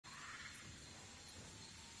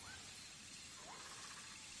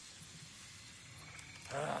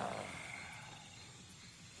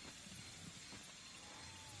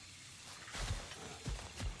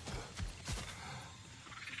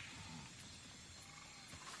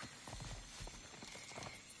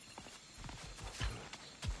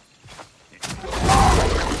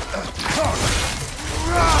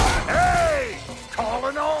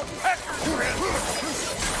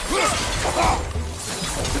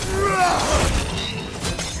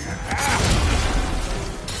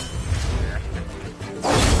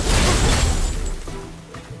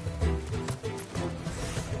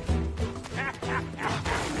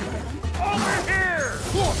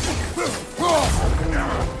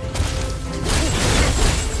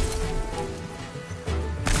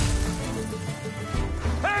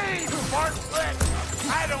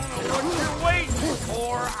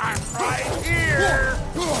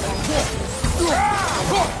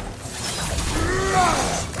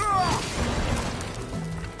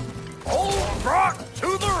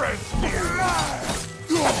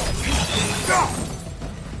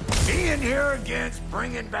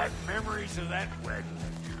bringing back memories of that wedding.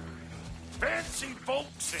 Fancy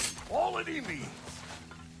folks and quality meats.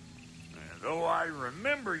 Though I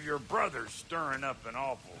remember your brother stirring up an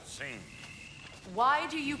awful scene. Why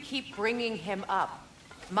do you keep bringing him up?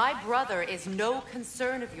 My brother is no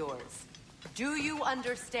concern of yours. Do you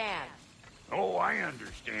understand? Oh, I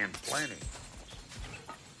understand plenty.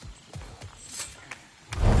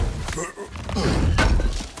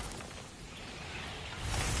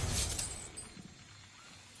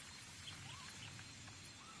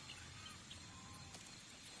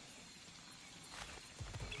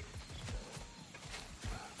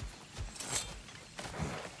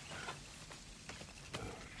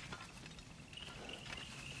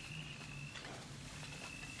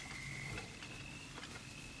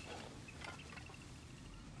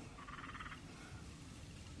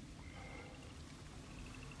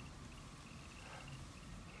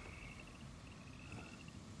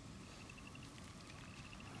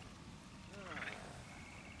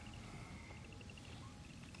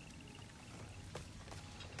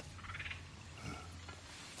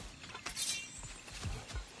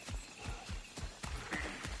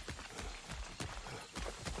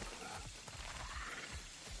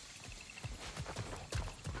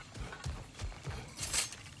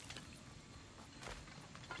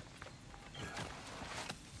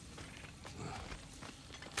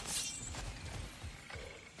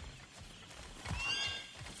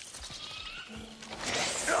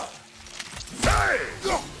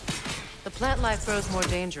 The plant life grows more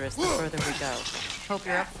dangerous the further we go. Hope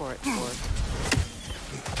you're up for it, Ford.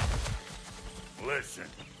 Listen,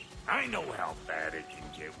 I know how bad it can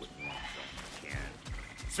get with one someone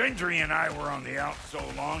can. Sindri and I were on the out so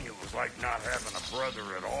long, it was like not having a brother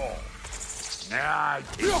at all. Now, I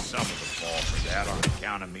take some of the fall for that on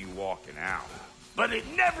account of me walking out. But it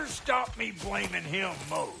never stopped me blaming him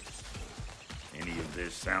most. Any of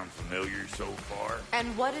this sound familiar so far?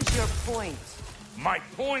 And what is your point? My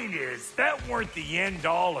point is, that weren't the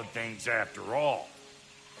end-all of things after all.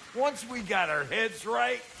 Once we got our heads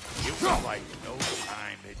right, it was like no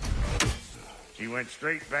time had passed. He went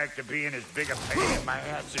straight back to being as big a pain in my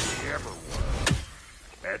ass as he ever was.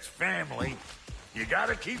 That's family. You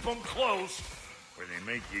gotta keep them close, or they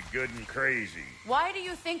make you good and crazy. Why do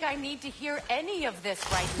you think I need to hear any of this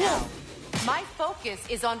right now? My focus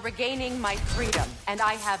is on regaining my freedom, and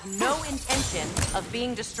I have no intention of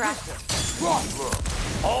being distracted. Look,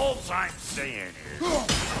 all I'm saying is,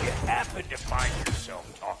 you happen to find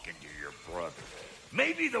yourself talking to your brother.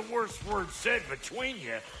 Maybe the worst word said between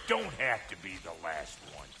you don't have to be the last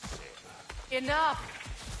one said. Enough!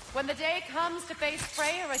 When the day comes to face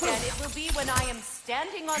Freya again, it will be when I am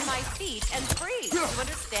standing on my feet and free. You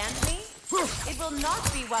understand me? It will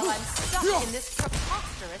not be while I'm stuck in this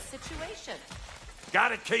preposterous situation.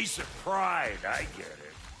 Got a case of pride, I get it.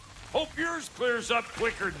 Hope yours clears up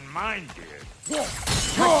quicker than mine did.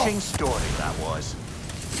 Touching story, that was.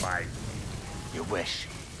 Bye. You wish.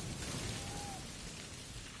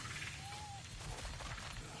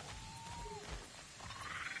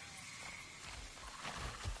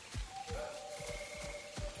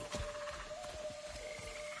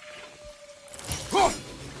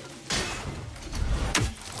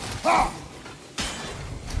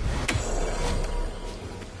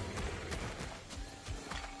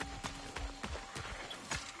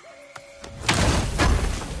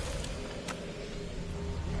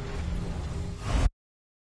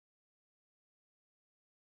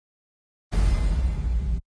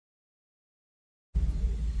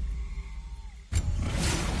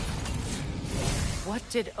 What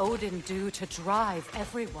did Odin do to drive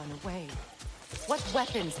everyone away? What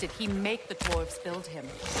weapons did he make the dwarves build him?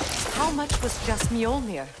 How much was just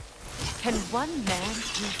Mjolnir? Can one man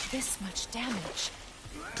do this much damage?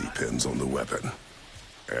 Depends on the weapon.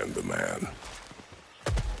 And the man.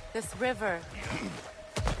 This river,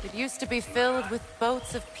 it used to be filled with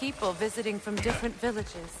boats of people visiting from different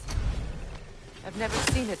villages. I've never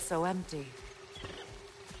seen it so empty.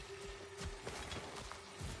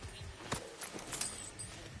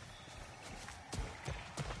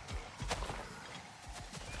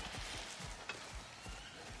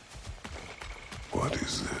 What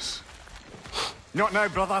is this? Not now,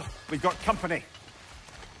 brother. We've got company.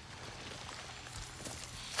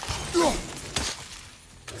 You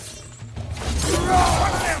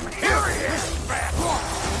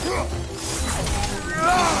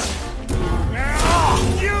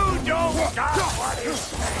don't got what it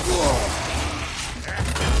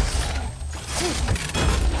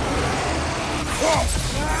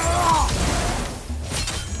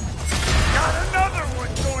got another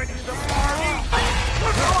one joining the party.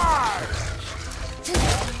 Come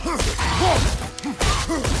on!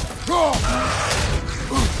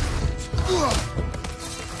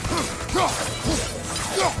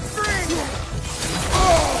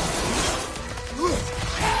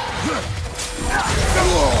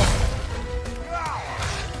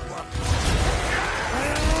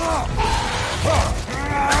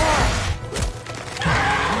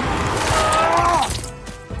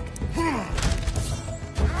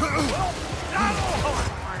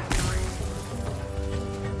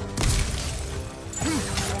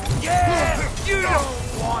 You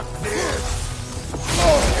don't want this!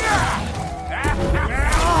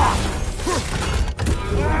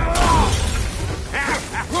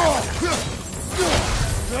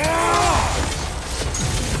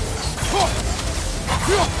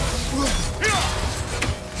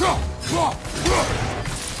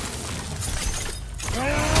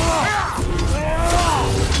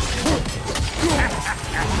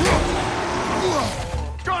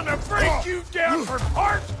 Gonna break you down for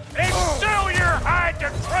parts and sell your hide to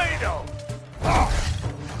Kratos!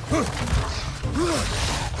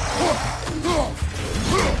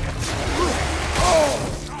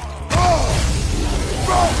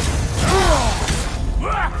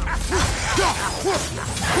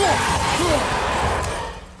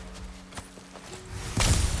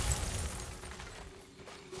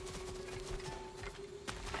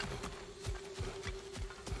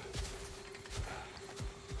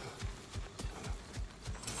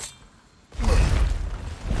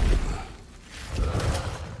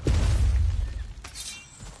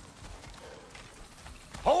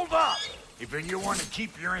 Hold up! If you want to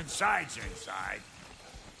keep your insides inside.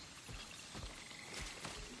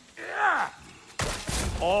 Yeah!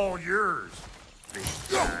 All yours, big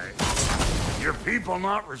guy. Your people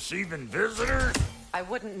not receiving visitors? I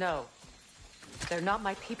wouldn't know. They're not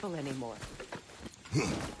my people anymore.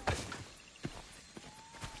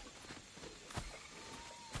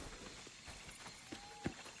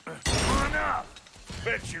 Come on up.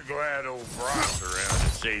 Bet you're glad old Brock's around to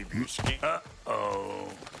save your skin. Uh-oh.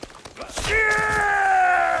 Shit!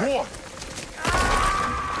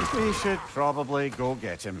 We should probably go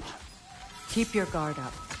get him. Keep your guard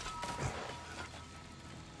up.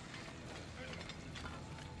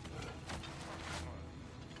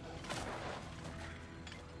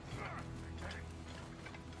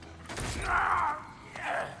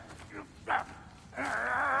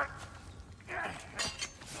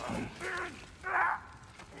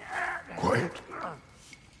 Quiet.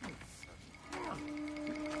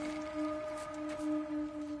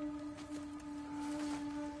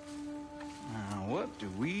 What do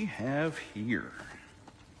we have here?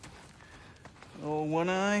 Oh, One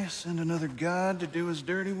Eye, send another god to do his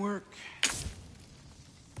dirty work.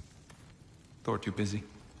 Thor too busy.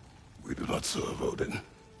 We do not serve Odin.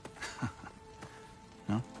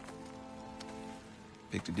 No?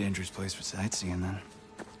 Picked a dangerous place for sightseeing, then.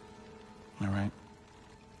 All right.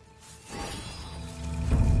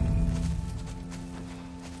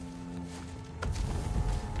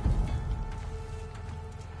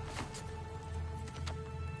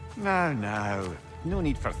 Now. No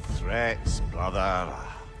need for threats, brother.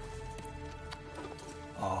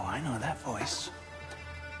 Oh, I know that voice.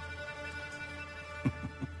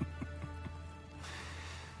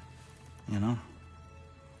 You know,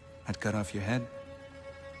 I'd cut off your head,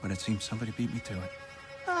 but it seems somebody beat me to it.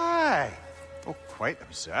 Aye. Oh, quite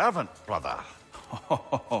observant, brother.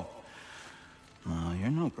 Oh, no,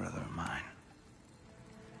 you're no brother of mine.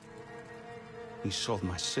 He sold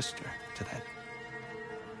my sister to that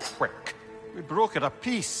prick. We broke it a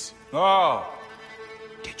piece. Oh!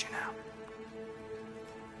 Did you now?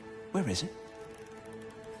 Where is it?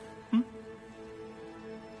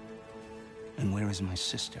 And where is my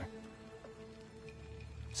sister?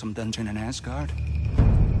 Some dungeon in Asgard?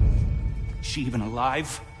 Is she even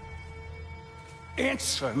alive?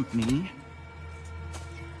 Answer me.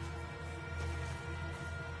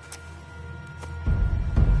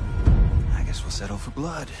 I guess we'll settle for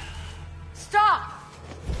blood. Stop!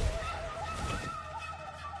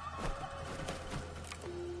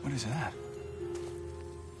 What is that?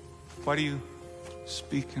 Why do you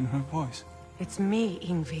speak in her voice? It's me,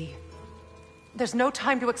 Ingvi. There's no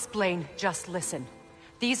time to explain, just listen.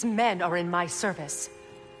 These men are in my service.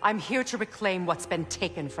 I'm here to reclaim what's been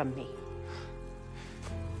taken from me.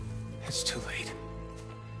 It's too late.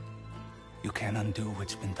 You can't undo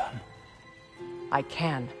what's been done. I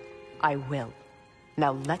can. I will.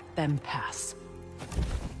 Now let them pass.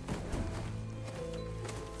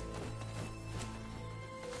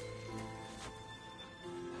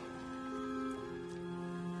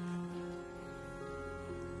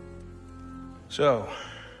 So,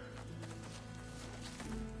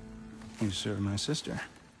 you serve my sister.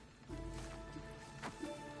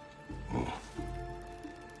 Oh.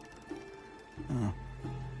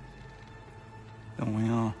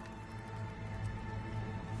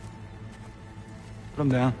 Put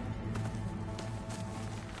him down.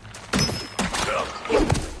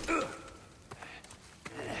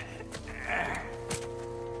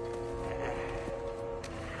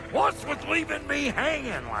 What's with leaving me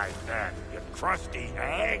hanging like that, you crusty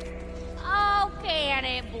hag? Oh, can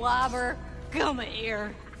it, Blobber? Come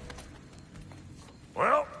here.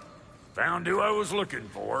 Well, found who I was looking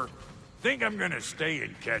for. Think I'm gonna stay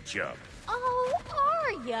and catch up. Oh,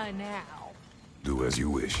 are ya now? Do as you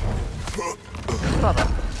wish. Brother,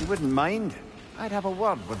 if you wouldn't mind, I'd have a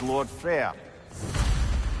word with Lord Freyr.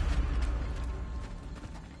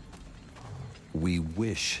 We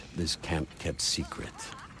wish this camp kept secret.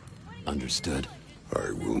 Understood?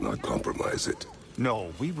 I will not compromise it.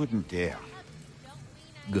 No, we wouldn't dare.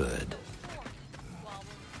 Good.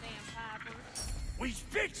 We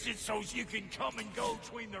fixed it so you can come and go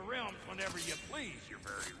between the realms whenever you please. You're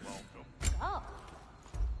very welcome. Oh.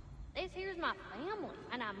 This here's my family,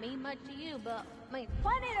 and I mean much to you, but means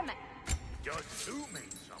plenty to me. Does too mean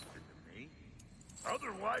something to me.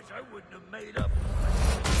 Otherwise, I wouldn't have made up.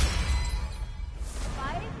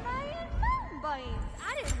 5 million mountain beans.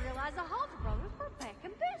 I didn't realize the Halter brothers were back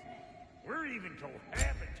in business. We're even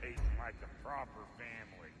cohabitating like a proper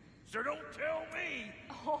family. So don't tell me.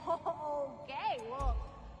 Okay, well,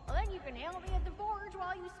 then you can help me at the forge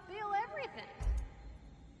while you spill everything.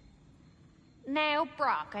 Now,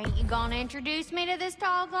 Brock, ain't you gonna introduce me to this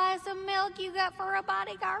tall glass of milk you got for a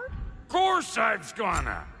bodyguard? Of course I was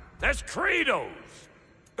gonna. That's Kratos.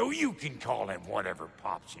 Oh, you can call him whatever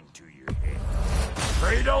pops into your head.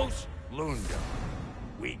 Kratos, Lunda.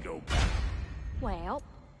 We go back. Well,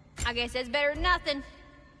 I guess that's better than nothing.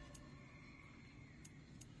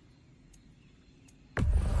 A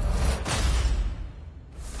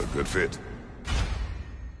good fit.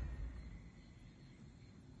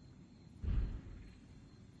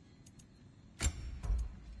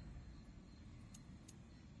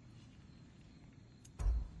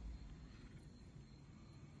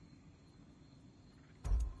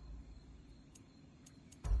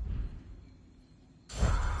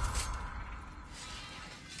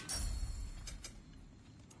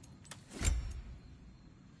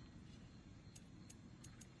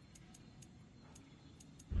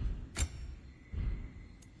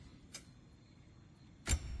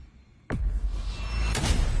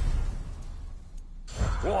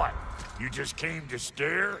 What? You just came to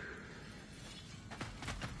stare?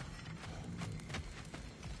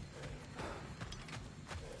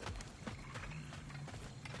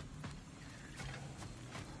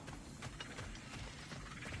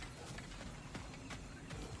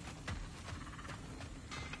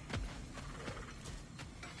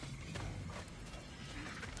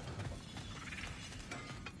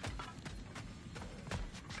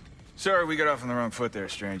 Sorry we got off on the wrong foot there,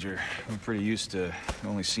 stranger. I'm pretty used to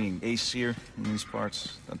only seeing Aesir in these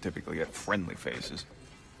parts. Don't typically get friendly faces.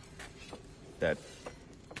 That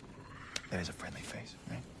is a friendly face,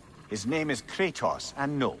 right? His name is Kratos,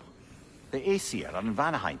 and no, the Aesir are in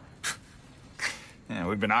Vanaheim. Yeah,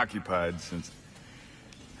 we've been occupied since...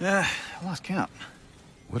 I lost count.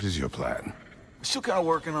 What is your plan? Still kind of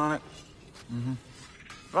working on it.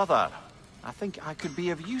 Brother, I think I could be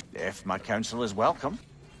of use if my counsel is welcome.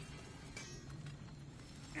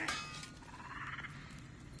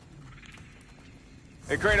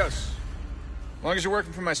 Hey, Kratos. As long as you're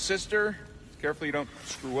working for my sister, careful you don't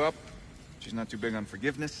screw up. She's not too big on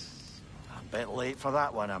forgiveness. A bit late for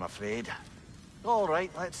that one, I'm afraid. All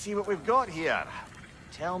right, let's see what we've got here.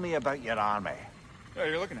 Tell me about your army. Oh,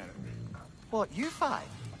 you're looking at it. What, you 5?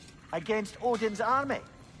 Against Odin's army?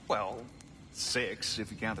 Well, 6,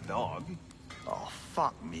 if you count the dog. Oh,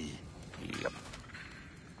 fuck me. Yep.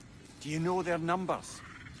 Do you know their numbers?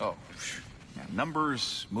 Oh, yeah,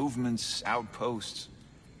 numbers, movements, outposts.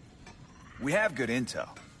 We have good intel.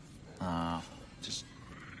 Just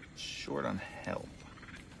short on help.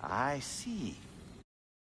 I see.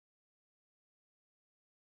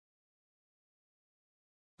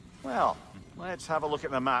 Well, let's have a look at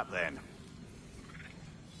the map then.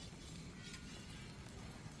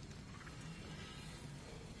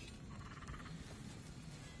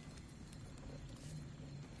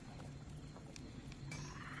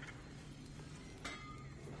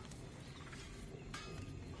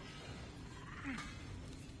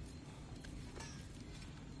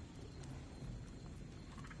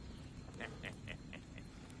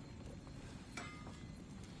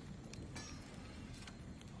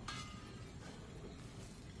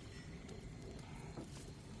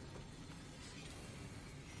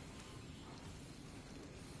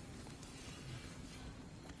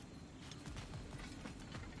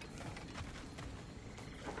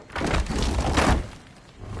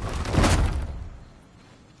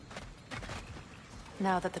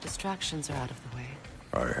 now that the distractions are out of the way.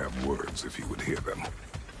 I have words if you would hear them.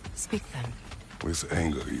 Speak then. This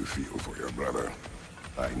anger you feel for your brother,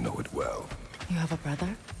 I know it well. You have a brother?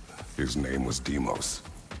 His name was Deimos.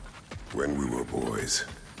 When we were boys,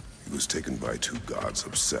 he was taken by two gods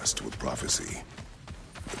obsessed with prophecy.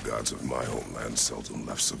 The gods of my homeland seldom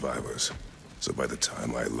left survivors, so by the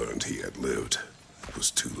time I learned he had lived, it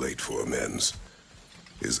was too late for amends.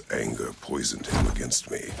 His anger poisoned him against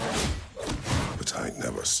me. But I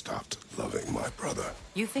never stopped loving my brother.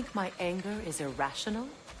 You think my anger is irrational?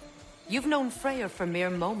 You've known Freyr for mere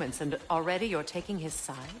moments, and already you're taking his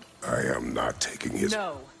side? I am not taking his...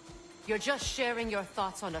 No. You're just sharing your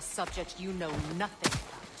thoughts on a subject you know nothing about.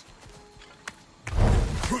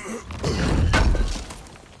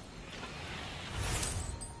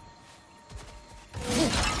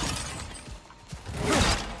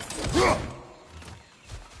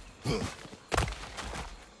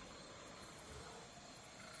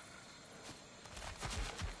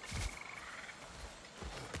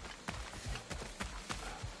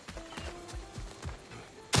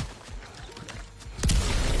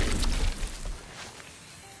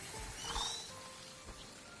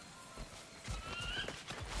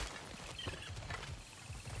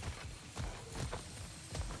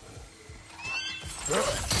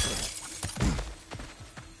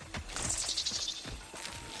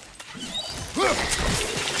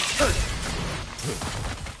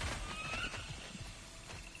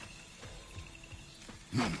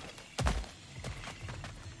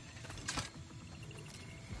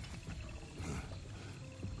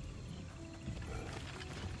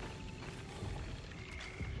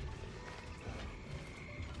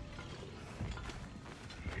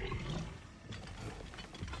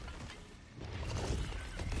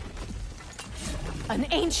 An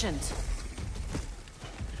ancient!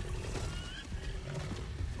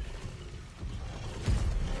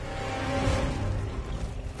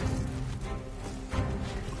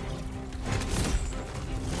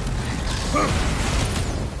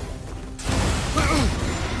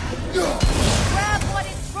 Grab what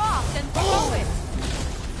is dropped and throw it!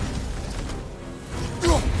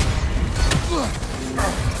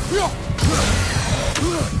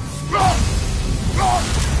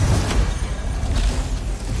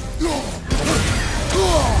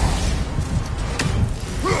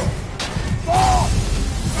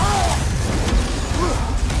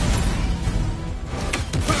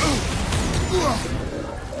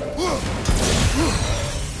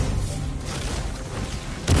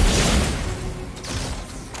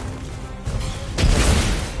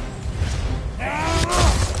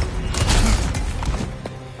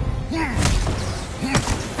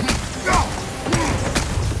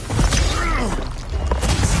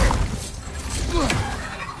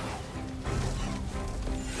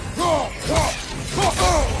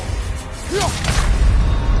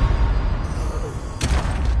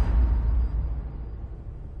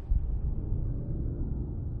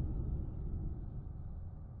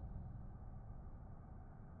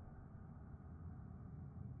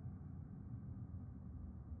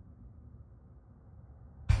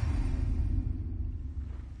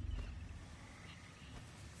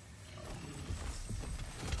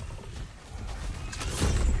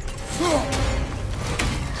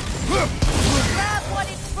 Grab what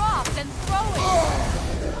is dropped and throw it!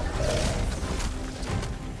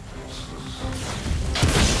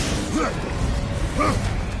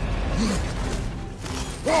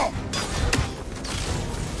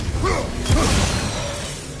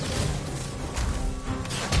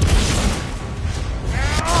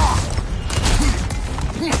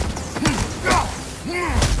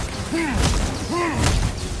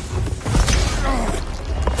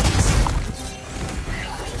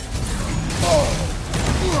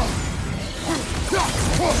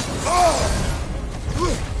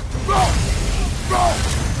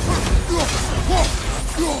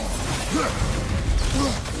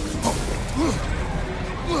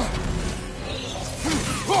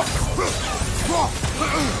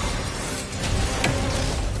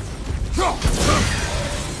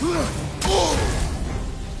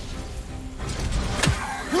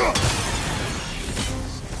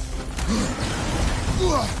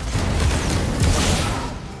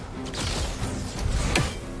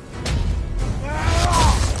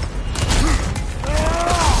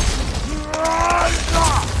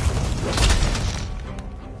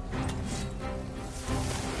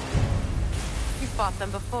 You've fought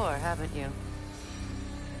them before, haven't you?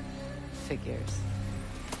 Figures.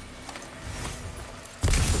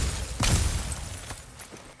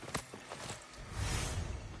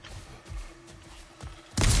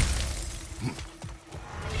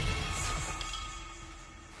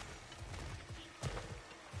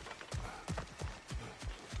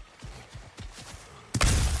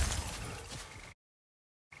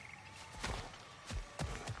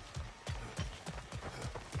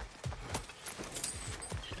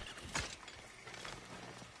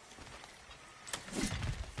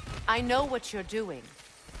 I know what you're doing.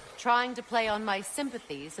 Trying to play on my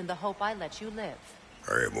sympathies in the hope I let you live.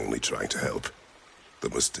 I am only trying to help. The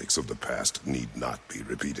mistakes of the past need not be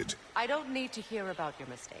repeated. I don't need to hear about your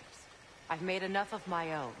mistakes. I've made enough of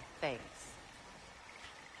my own, thanks.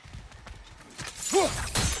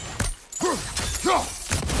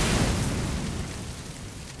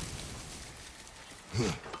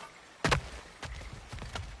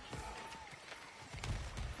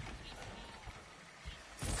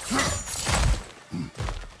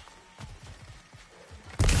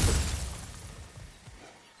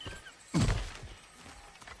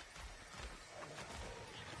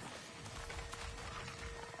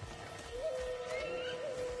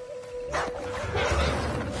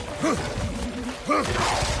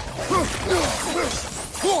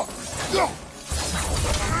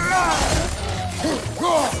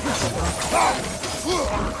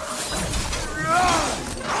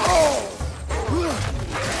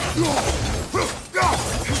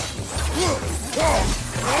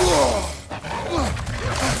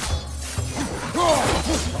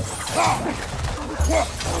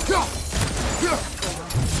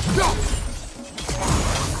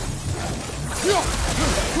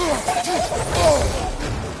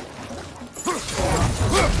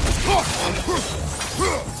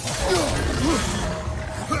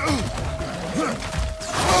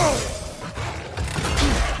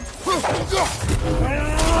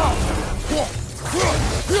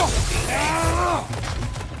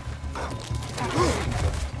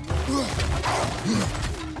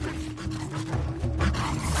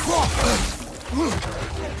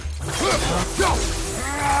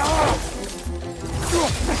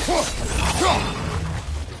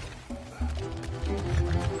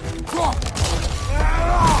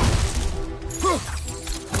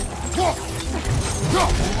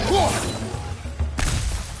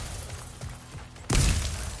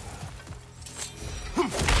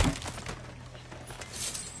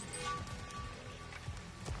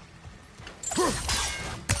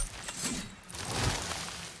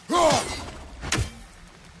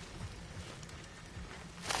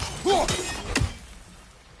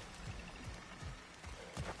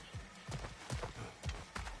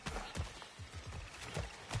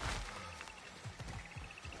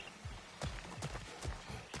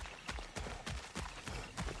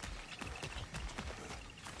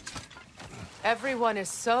 Everyone is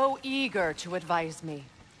so eager to advise me,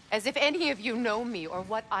 as if any of you know me or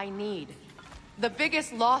what I need. The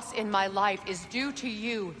biggest loss in my life is due to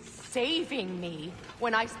you saving me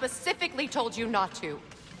when I specifically told you not to.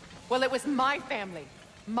 Well, it was my family,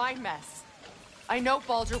 my mess. I know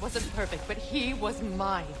Baldur wasn't perfect, but he was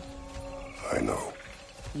mine. I know.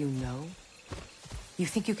 You know? You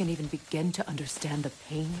think you can even begin to understand the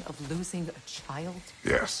pain of losing a child?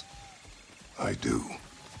 Yes, I do.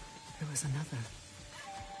 There was another.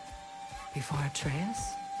 Before Atreus?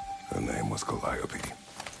 Her name was Calliope.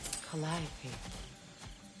 Calliope.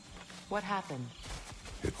 What happened?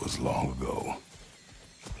 It was long ago.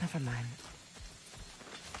 Never mind.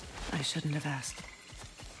 I shouldn't have asked.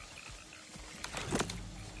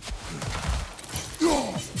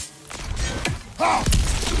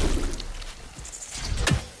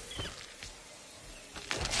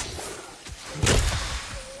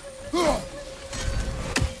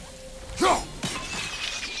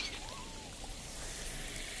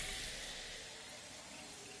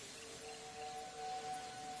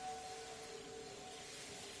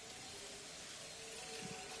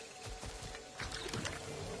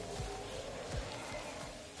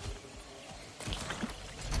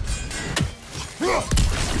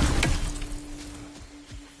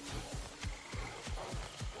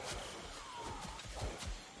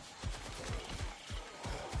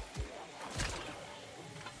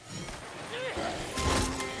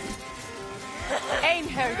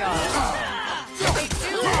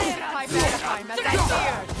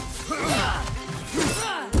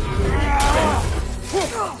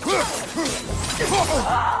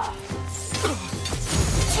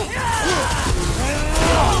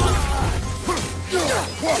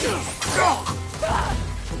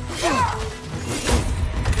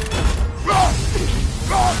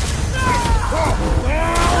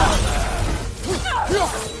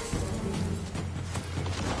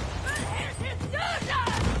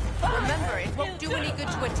 Remember, it won't do any good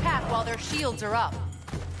to attack while their shields are up.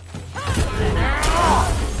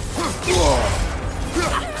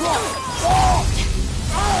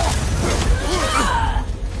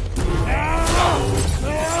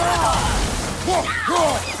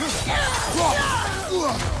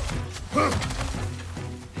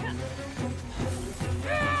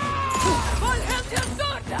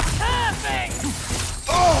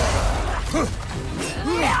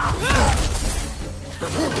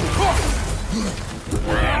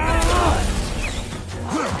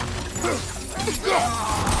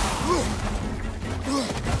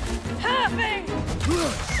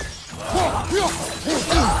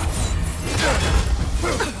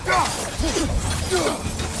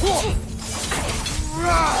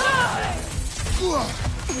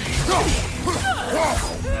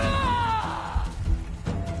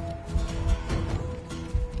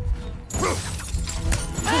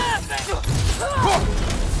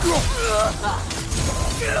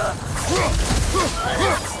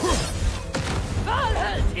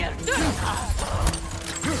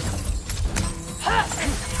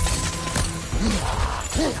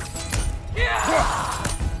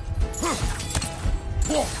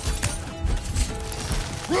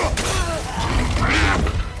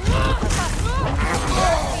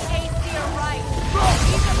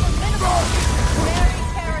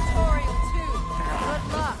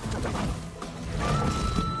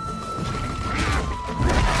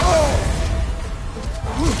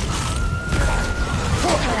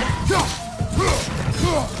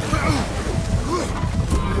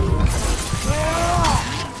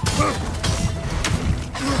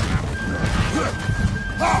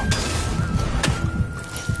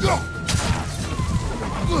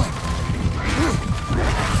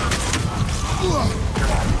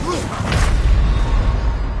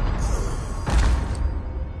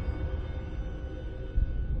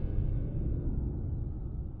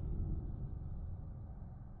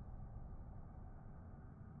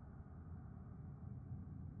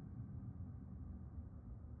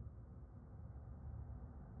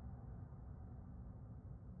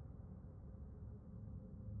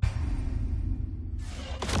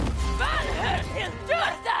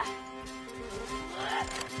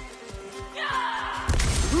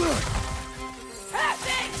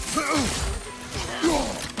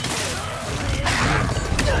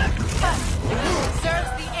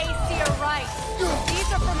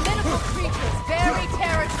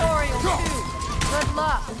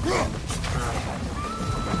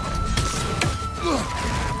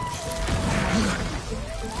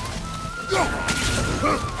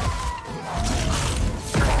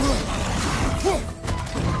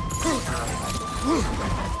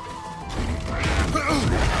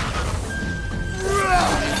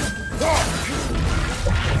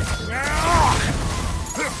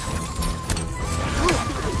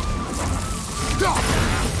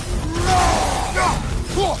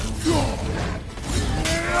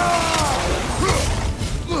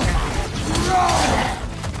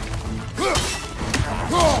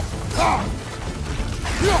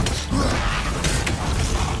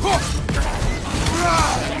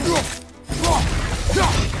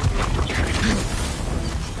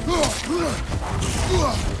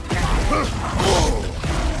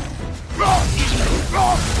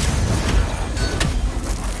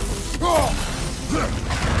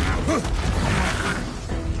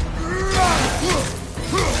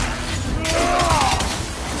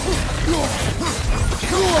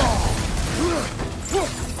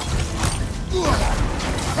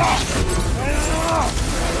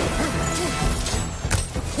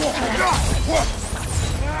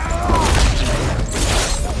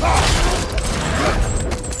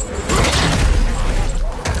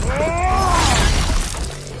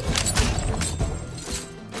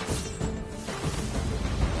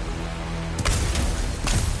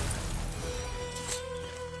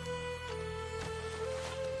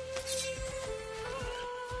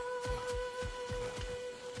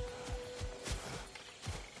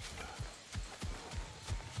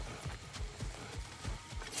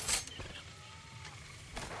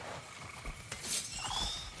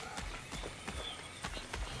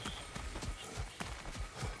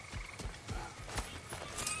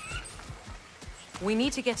 We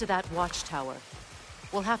need to get to that watchtower.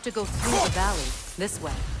 We'll have to go through the valley, this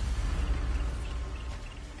way.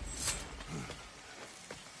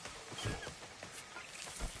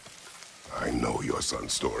 I know your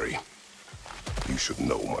son's story. You should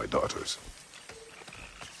know my daughter's.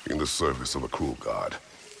 In the service of a cruel god,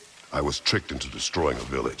 I was tricked into destroying a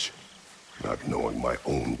village, not knowing my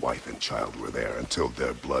own wife and child were there until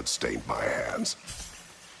their blood stained my hands.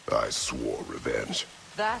 I swore revenge.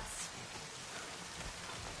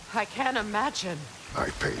 I can't imagine. I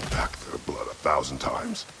paid back their blood 1,000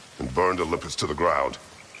 times and burned Olympus to the ground.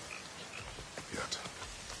 Yet,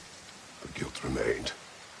 the guilt remained.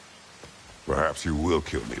 Perhaps you will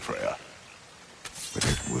kill me, Freya. But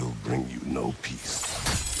it will bring you no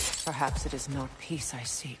peace. Perhaps it is not peace I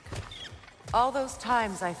seek. All those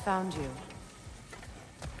times I found you,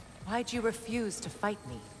 why'd you refuse to fight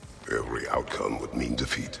me? Every outcome would mean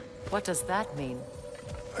defeat. What does that mean?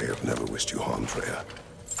 I have never wished you harm, Freya.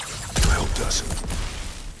 You helped us.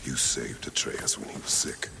 You saved Atreus when he was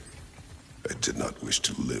sick. I did not wish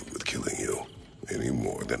to live with killing you, any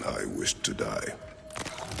more than I wished to die.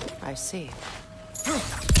 I see.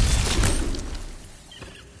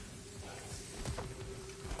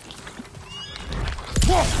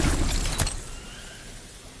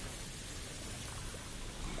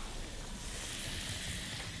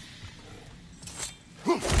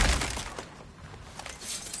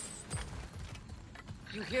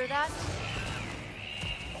 You hear that?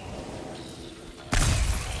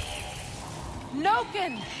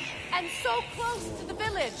 Noken! And so close to the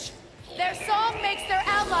village! Their song makes their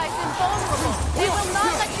allies invulnerable! They will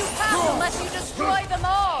not let you pass unless you destroy them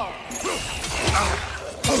all!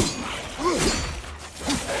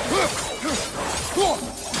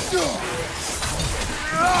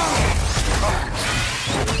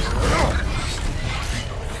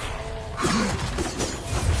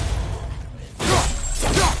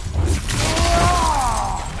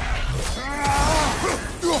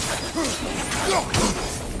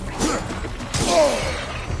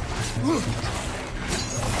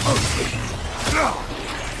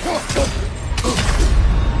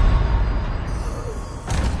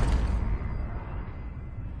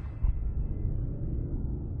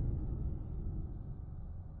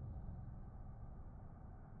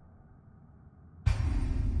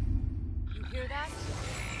 You hear that?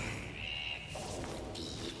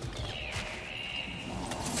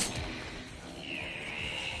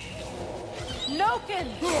 Noken!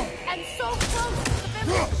 And so close to the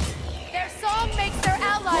village! Their song makes their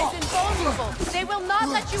allies invulnerable! They will not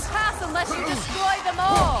let you pass unless you destroy them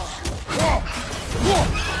all!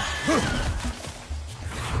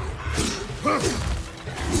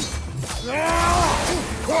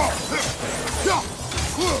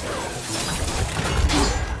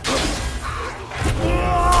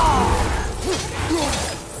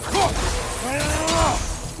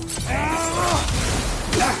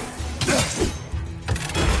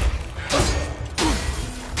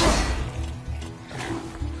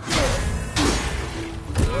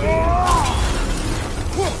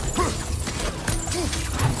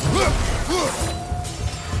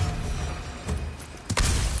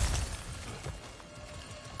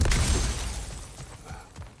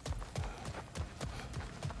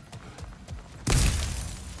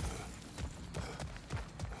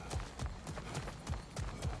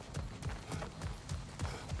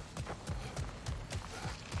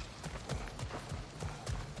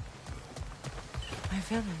 My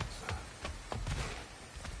village.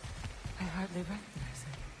 I hardly recognize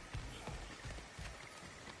it.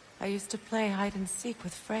 I used to play hide and seek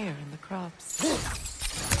with Freyr in the crops.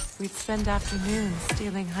 We'd spend afternoons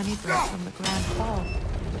stealing honey bread from the grand hall.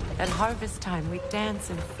 At harvest time, we'd dance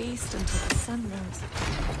and feast until the sun rose.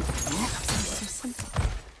 It was so simple.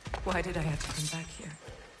 Why did I have to come back here?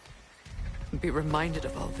 And be reminded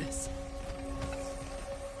of all this?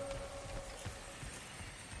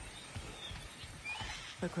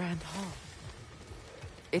 The Grand Hall.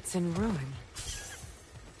 It's in ruin.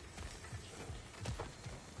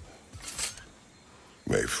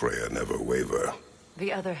 May Freya never waver.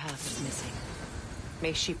 The other half is missing.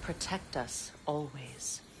 May she protect us,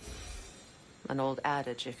 always. An old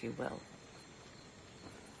adage, if you will.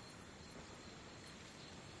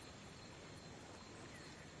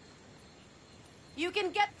 You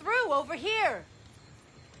can get through over here!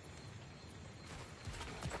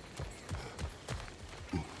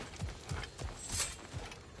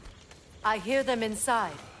 I hear them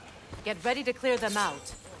inside. Get ready to clear them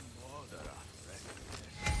out.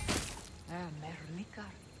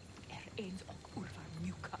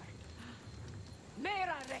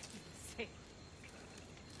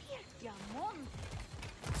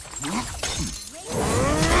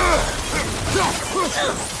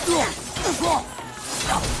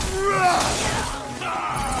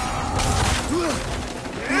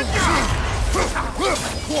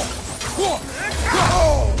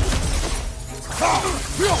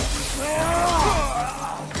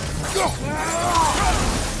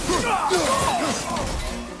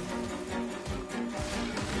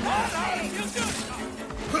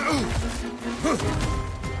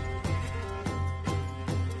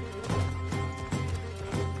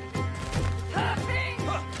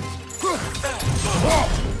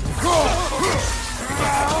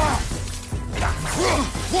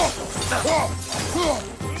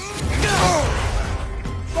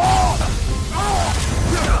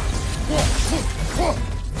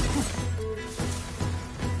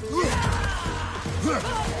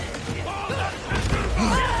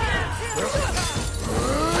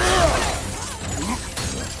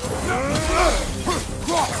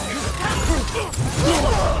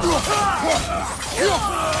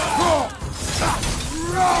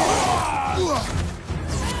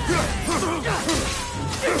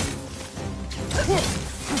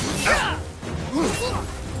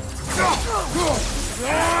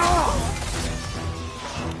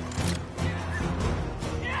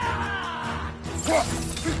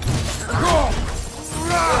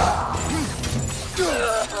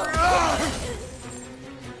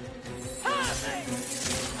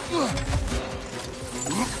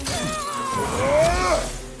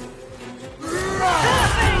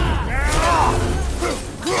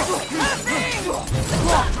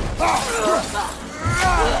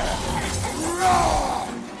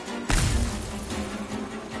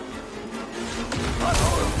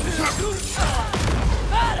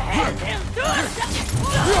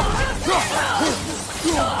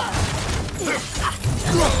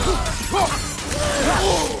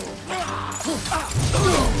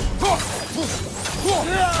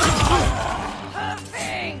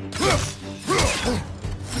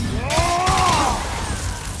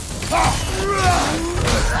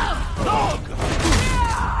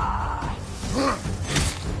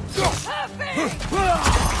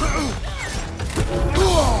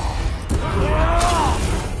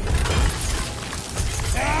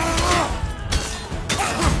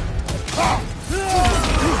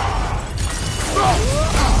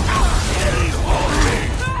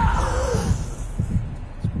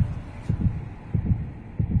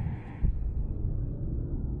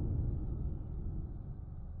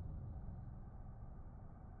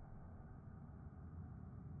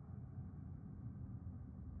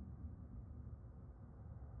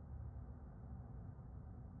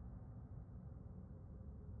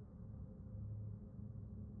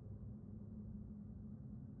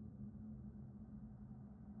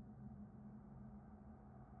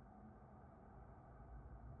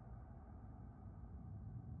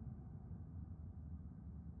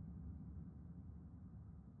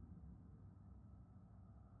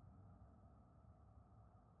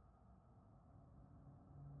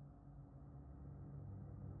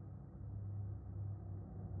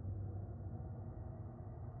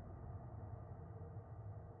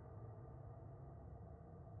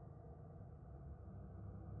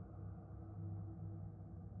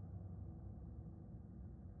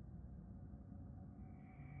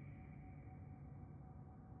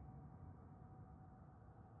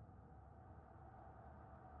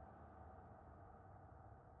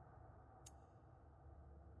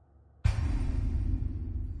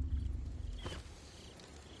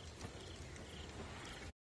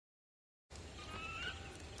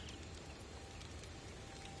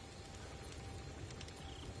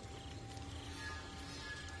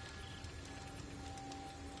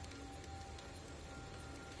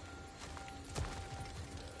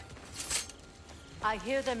 I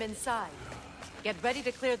hear them inside. Get ready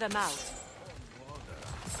to clear them out.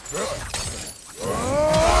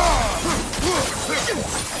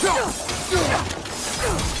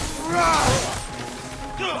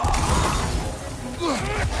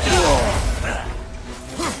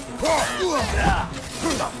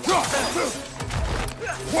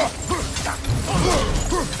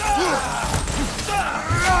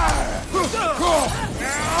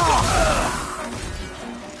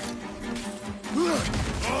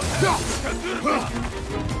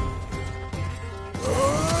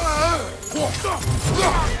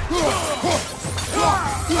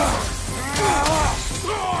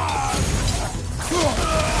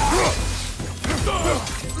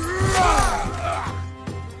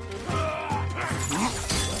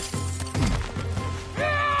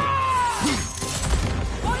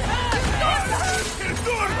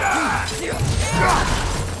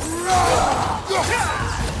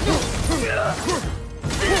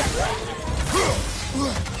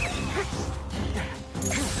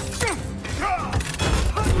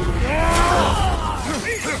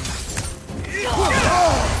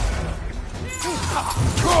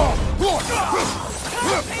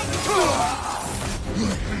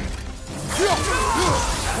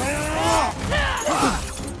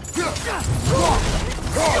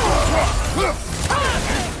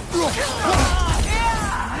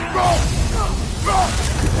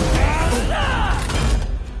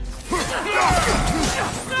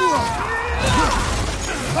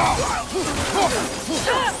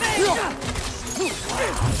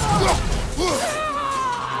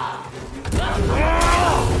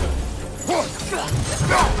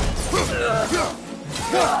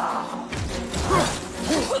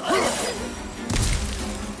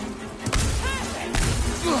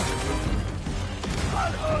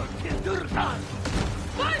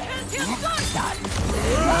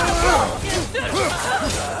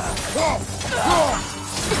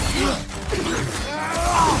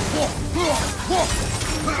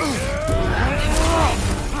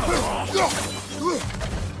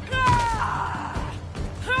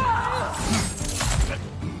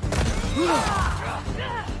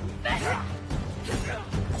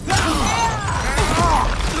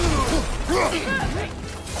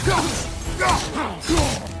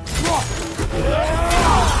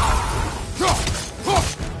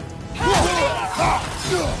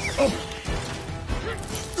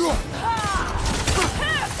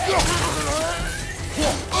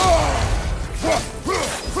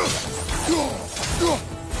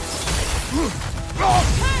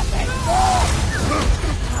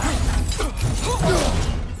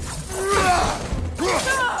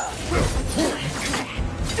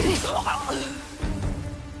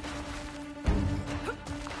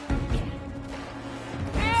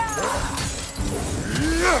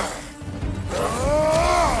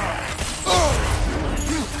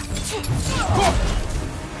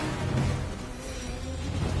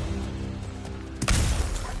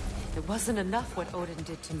 It wasn't enough what Odin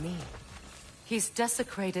did to me. He's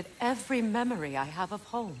desecrated every memory I have of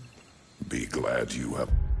home. Be glad you have...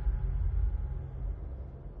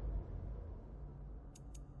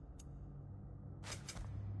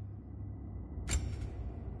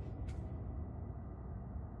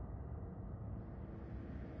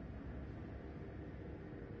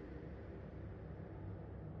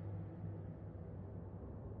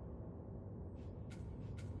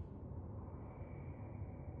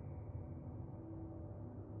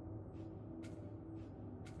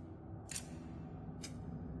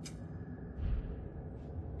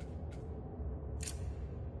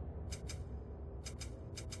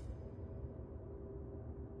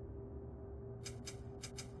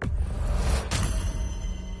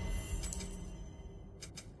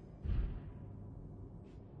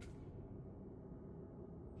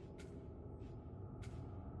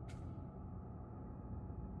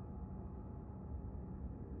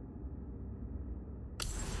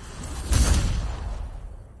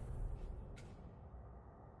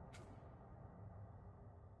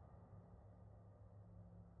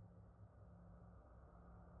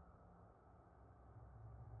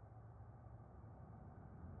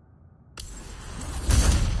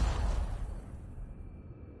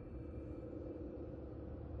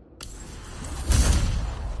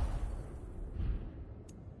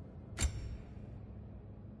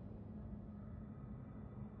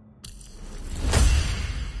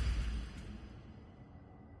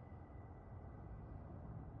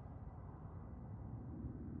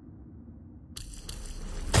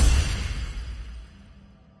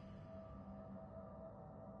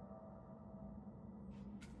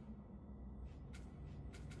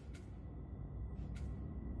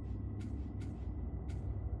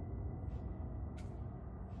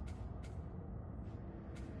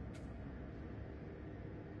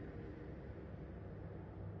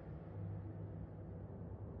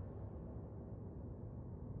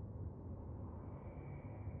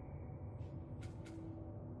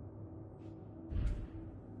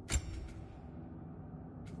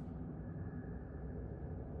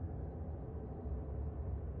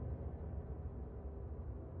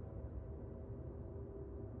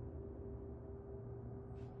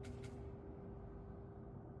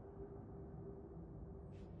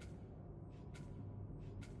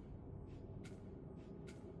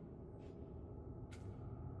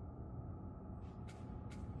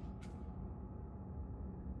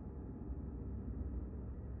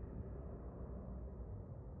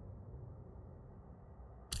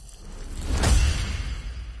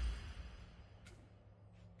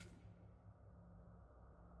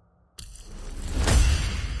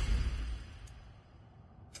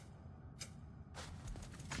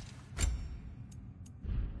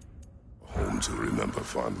 to remember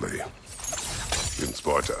fondly. In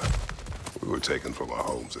Sparta, we were taken from our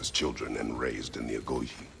homes as children and raised in the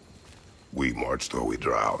Ylollgag. We marched or we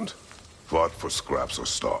drowned, fought for scraps or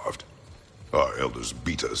starved. Our elders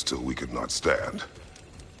beat us till we could not stand.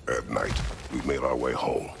 At night, we made our way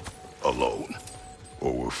home, alone,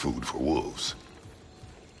 or were food for wolves.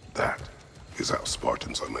 That is how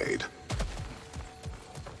Spartans are made.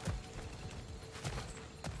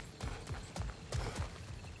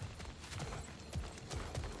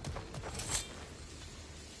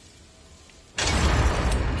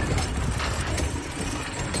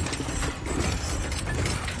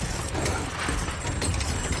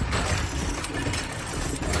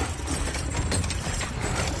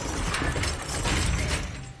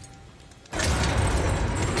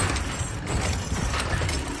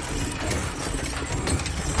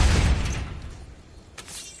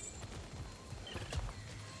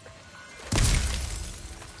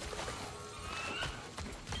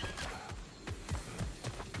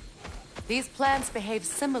 These plants behave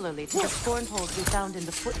similarly to the scorn holes we found in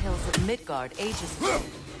the foothills of Midgard ages ago.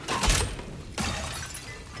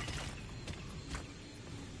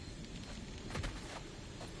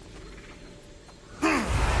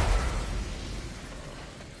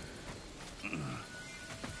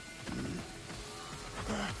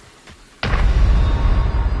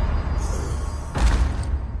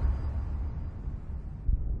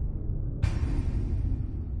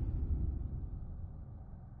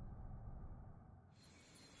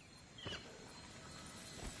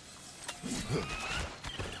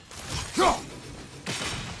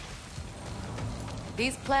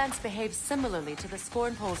 These plants behave similarly to the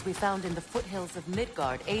scorn holes we found in the foothills of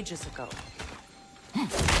Midgard ages ago.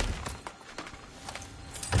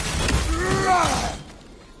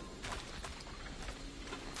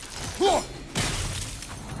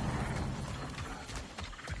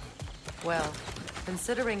 Well,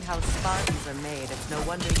 considering how Spartans are made, it's no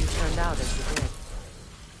wonder you turned out as you did.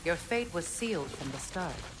 Your fate was sealed from the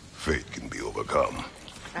start. Fate can be overcome.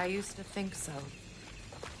 I used to think so.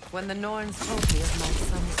 When the Norns told me of my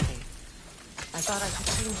son's fate, I thought I could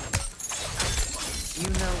change it. You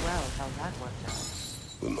know well how that worked out.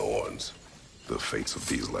 The Norns. The fates of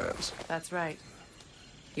these lands. That's right.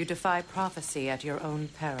 You defy prophecy at your own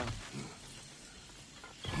peril.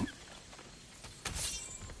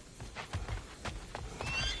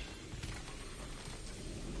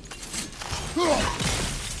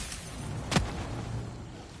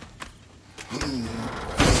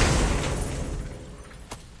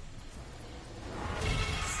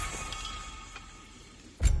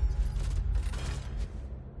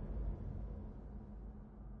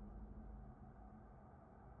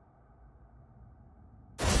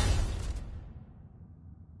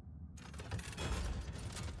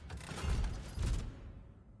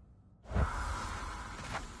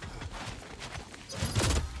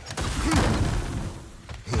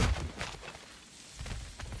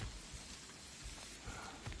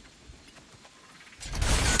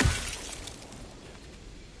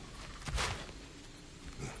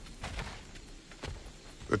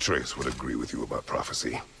 Atreus would agree with you about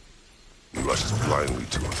prophecy. He rushes blindly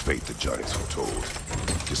to a fate the giants foretold.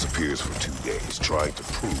 Disappears for 2 days, trying to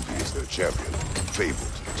prove he is their champion, fabled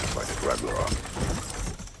to fight at Ragnarok.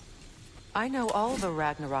 I know all the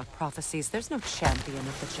Ragnarok prophecies. There's no champion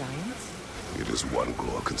of the giants. It is one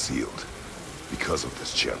glow concealed. Because of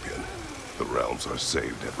this champion, the realms are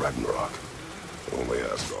saved at Ragnarok. Only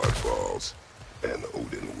Asgard falls, and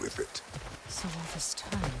Odin with it. So all this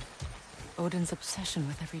time, Odin's obsession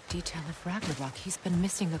with every detail of Ragnarok, he's been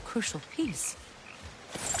missing a crucial piece.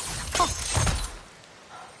 Oh.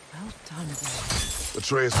 Well done, then.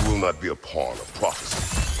 Atreus will not be a pawn of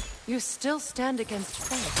prophecy. You still stand against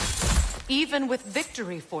fate, even with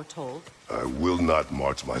victory foretold. I will not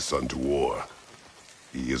march my son to war.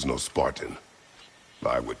 He is no Spartan.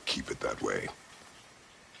 I would keep it that way.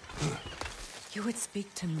 You would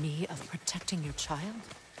speak to me of protecting your child?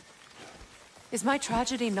 Is my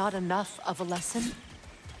tragedy not enough of a lesson?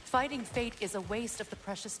 Fighting fate is a waste of the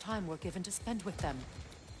precious time we're given to spend with them.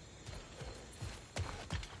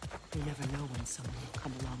 You never know when someone will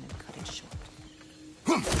come along and cut it short.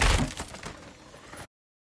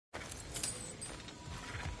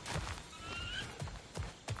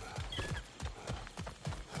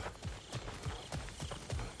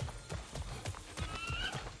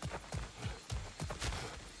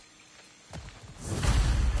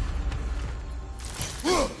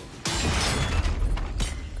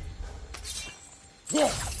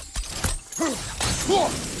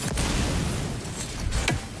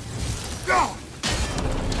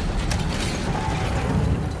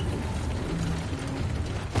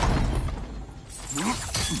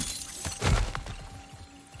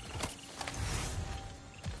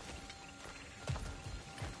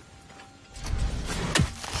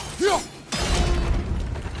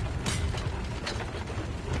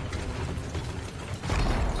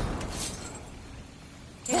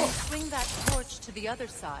 to the other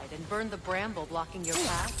side and burn the bramble blocking your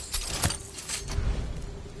path?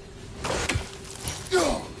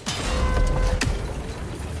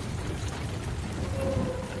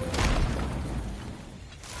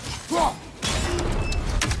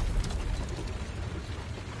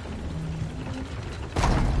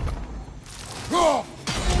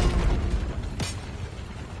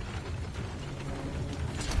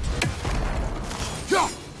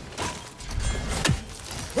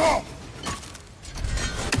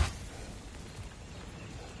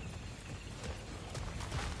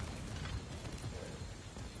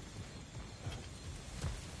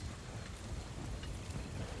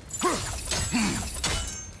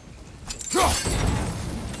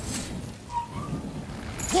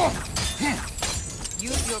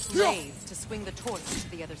 Use your blades to swing the torch to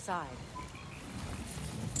the other side.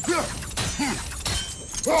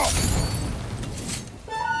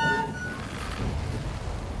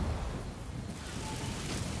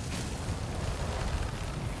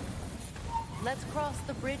 Let's cross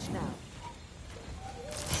the bridge now.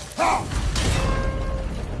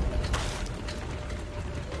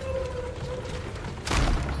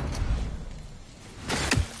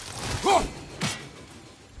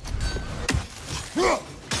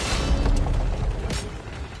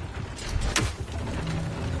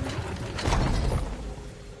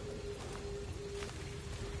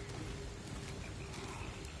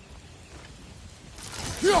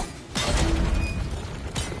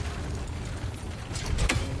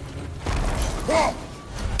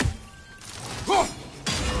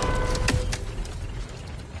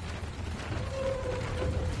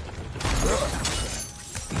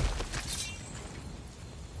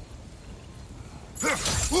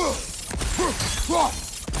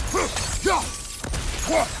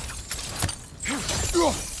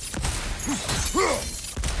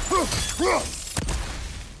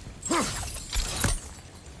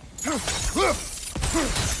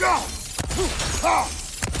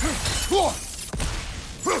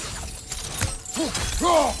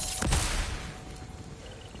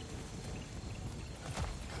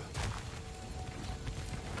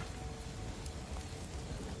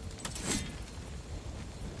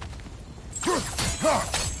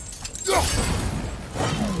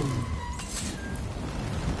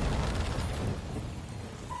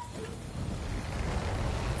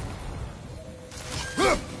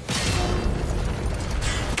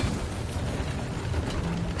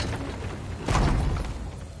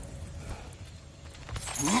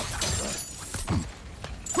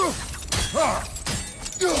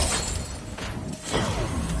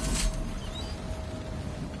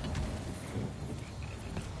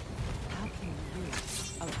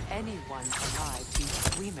 Anyone alive be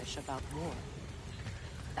squeamish about war?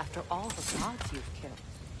 After all the gods you've killed.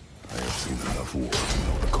 I have seen enough war to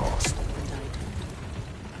know the cost. And I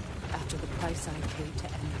don't. After the price I paid to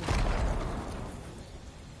end it.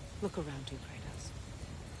 Look around you, Kratos.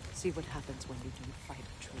 See what happens when you don't fight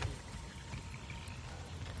truly.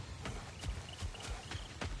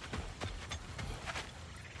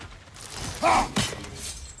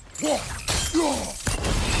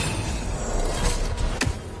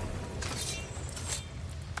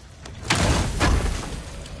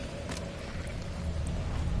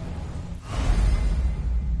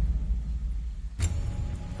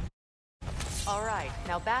 All right,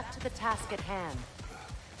 now back to the task at hand.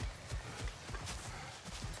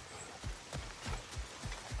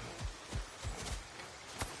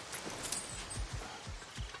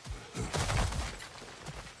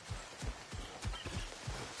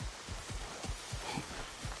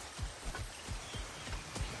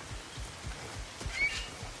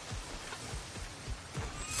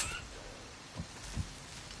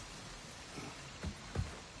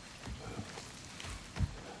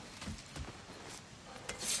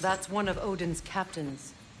 That's one of Odin's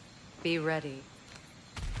captains. Be ready.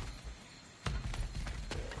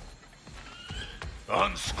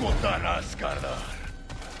 Anskuta raskardar.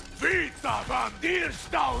 Vita bandir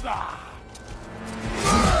stauda.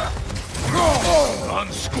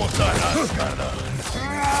 Anskuta raskardar.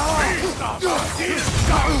 Vita bandir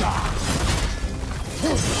stauda.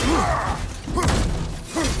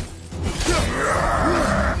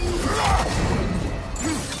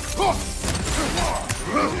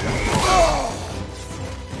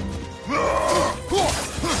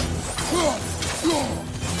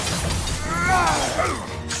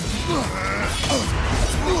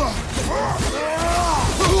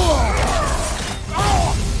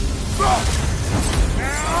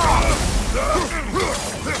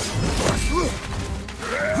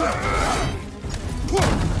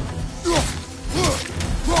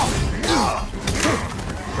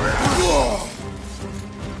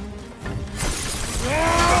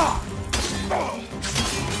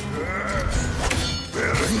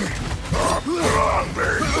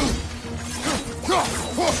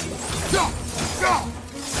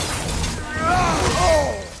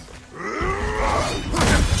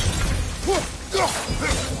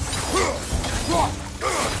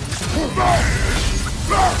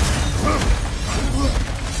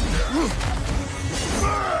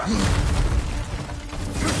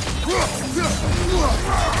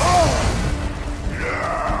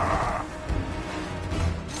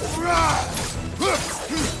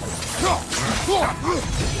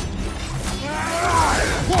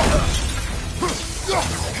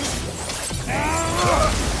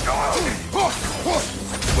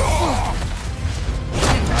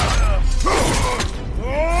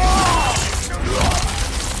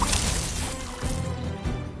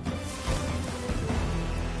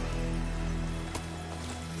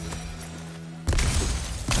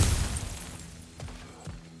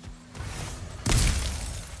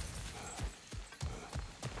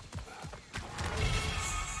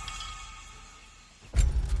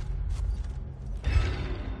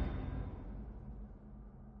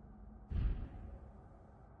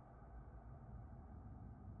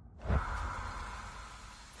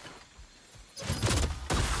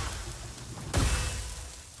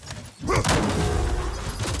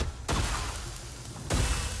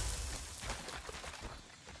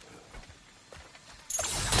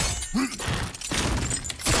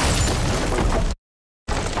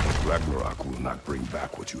 Ragnarok will not bring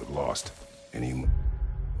back what you have lost any more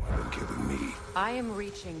than killing me. I am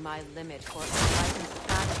reaching my limit for enlightened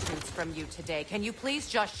attitudes from you today. Can you please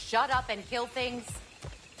just shut up and kill things?